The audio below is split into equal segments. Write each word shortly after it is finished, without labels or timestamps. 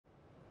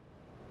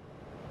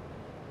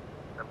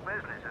The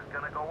business is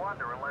gonna go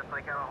under unless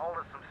they get a hold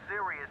of some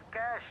serious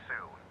cash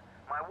soon.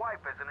 My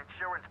wife has an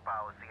insurance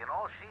policy, and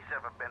all she's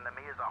ever been to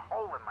me is a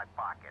hole in my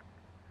pocket.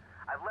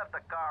 I've left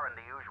the car in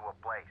the usual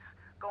place.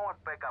 Go and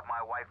pick up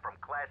my wife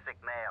from Classic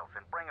Nails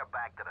and bring her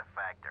back to the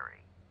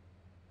factory.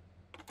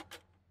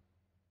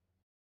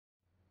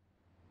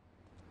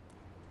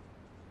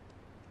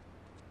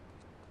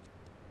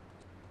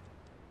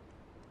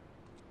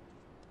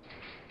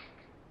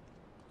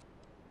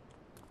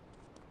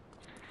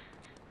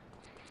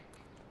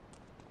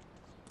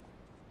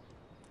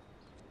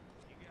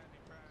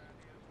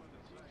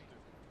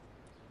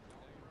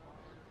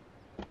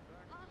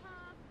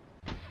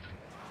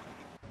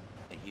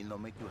 He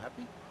don't make you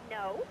happy?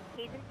 No,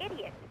 he's an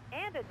idiot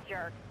and a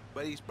jerk.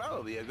 But he's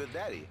probably a good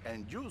daddy,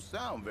 and you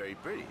sound very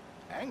pretty.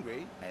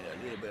 Angry, and a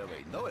little bit of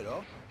a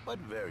know-it-all, but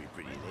very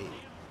pretty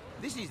lady.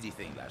 This is the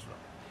thing, Laszlo.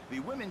 The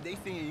women they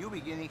think in New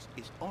Beginnings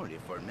is only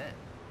for men.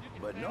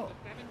 But no,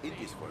 it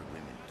is for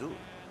women too.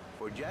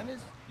 For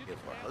Janice,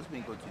 if her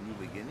husband goes to New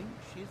Beginning,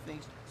 she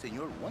thinks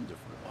Senor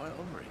Wonderful all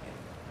over again.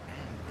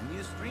 And in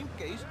the extreme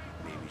case,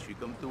 maybe she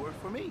come to work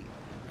for me,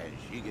 and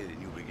she get a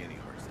new beginning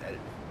herself.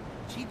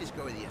 She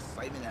discovered the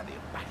excitement and the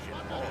passion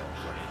all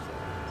for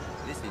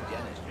herself. This is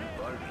Janice, you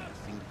call me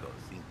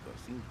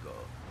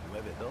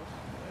 555-9292.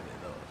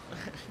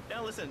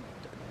 Now listen,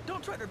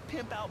 don't try to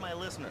pimp out my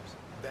listeners.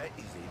 That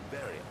is a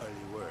very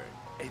early word,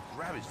 a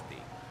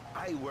travesty.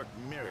 I work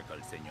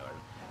miracles, senor,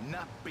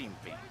 not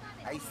pimping.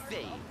 I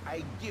say,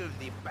 I give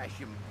the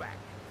passion back.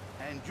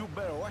 And you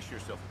better watch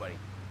yourself, buddy,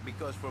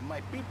 because for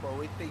my people,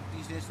 we take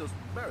these insults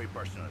very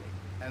personally.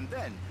 And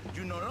then,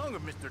 you no longer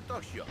Mr.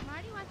 Talk Show.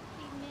 Marty wants to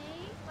see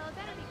me? Well, it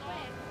better be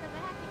quick, because I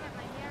have to get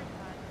my hair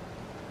done.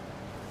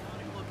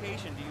 What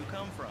location do you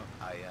come from?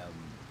 I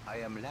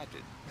am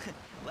Latin.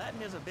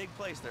 Latin is a big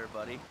place there,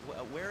 buddy.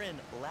 Where in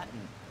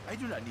Latin? I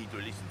do not need to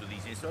listen to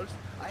these insults.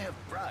 I have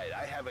pride,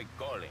 I have a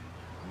calling.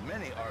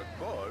 Many are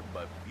called,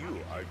 but few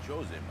are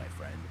chosen, my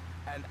friend.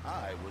 And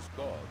I was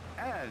called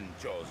and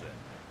chosen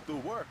to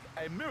work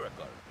a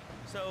miracle.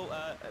 So,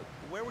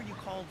 where were you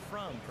called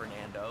from,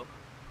 Fernando?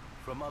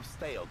 From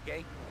upstate,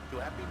 okay? To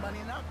happy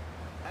money now?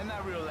 I'm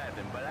not real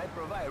Latin, but I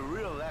provide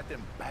real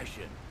Latin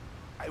passion.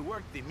 I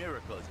work the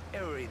miracles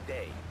every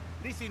day.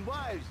 Listen,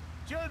 wives,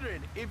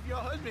 children, if your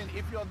husband,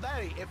 if your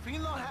daddy, if he's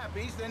not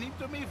happy, send him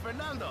to me,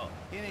 Fernando.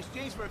 In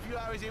exchange for a few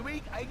hours a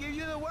week, I give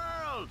you the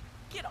world.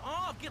 Get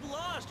off! Get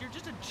lost! You're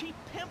just a cheap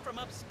pimp from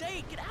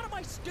upstate! Get out of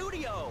my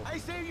studio! I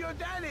save your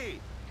daddy!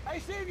 I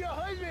save your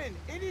husband!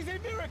 It is a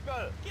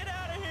miracle! Get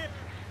out of here!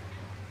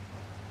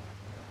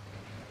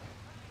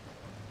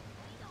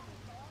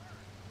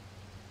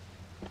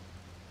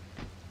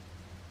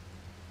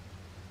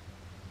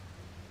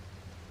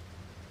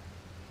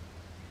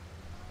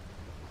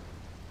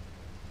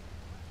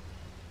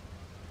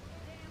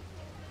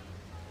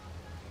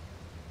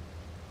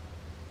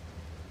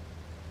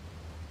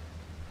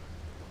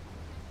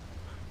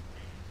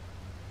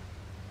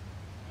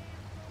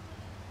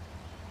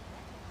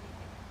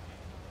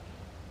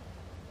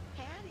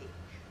 Patty,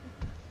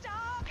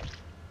 stop!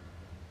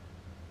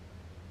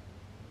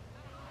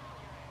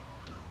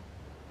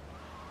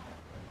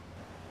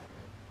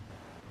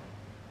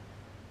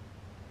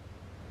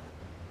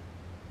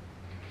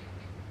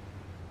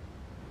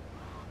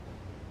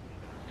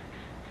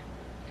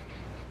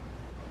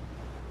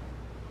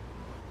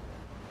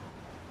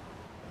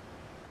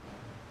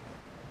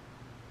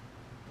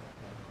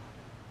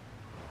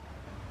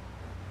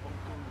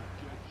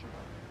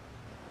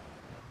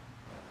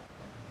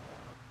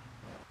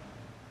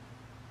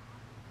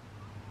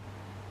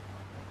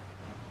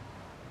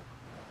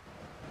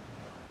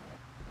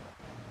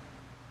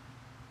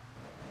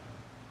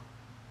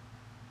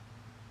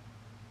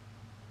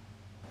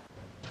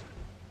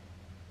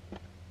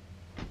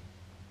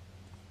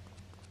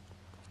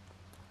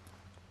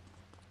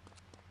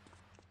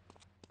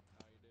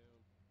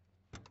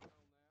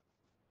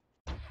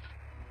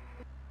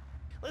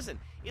 Listen,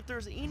 if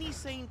there's any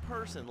sane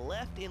person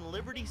left in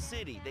Liberty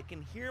City that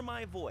can hear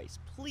my voice,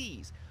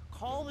 please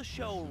call the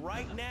show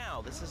right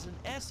now. This is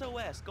an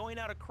SOS going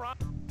out across...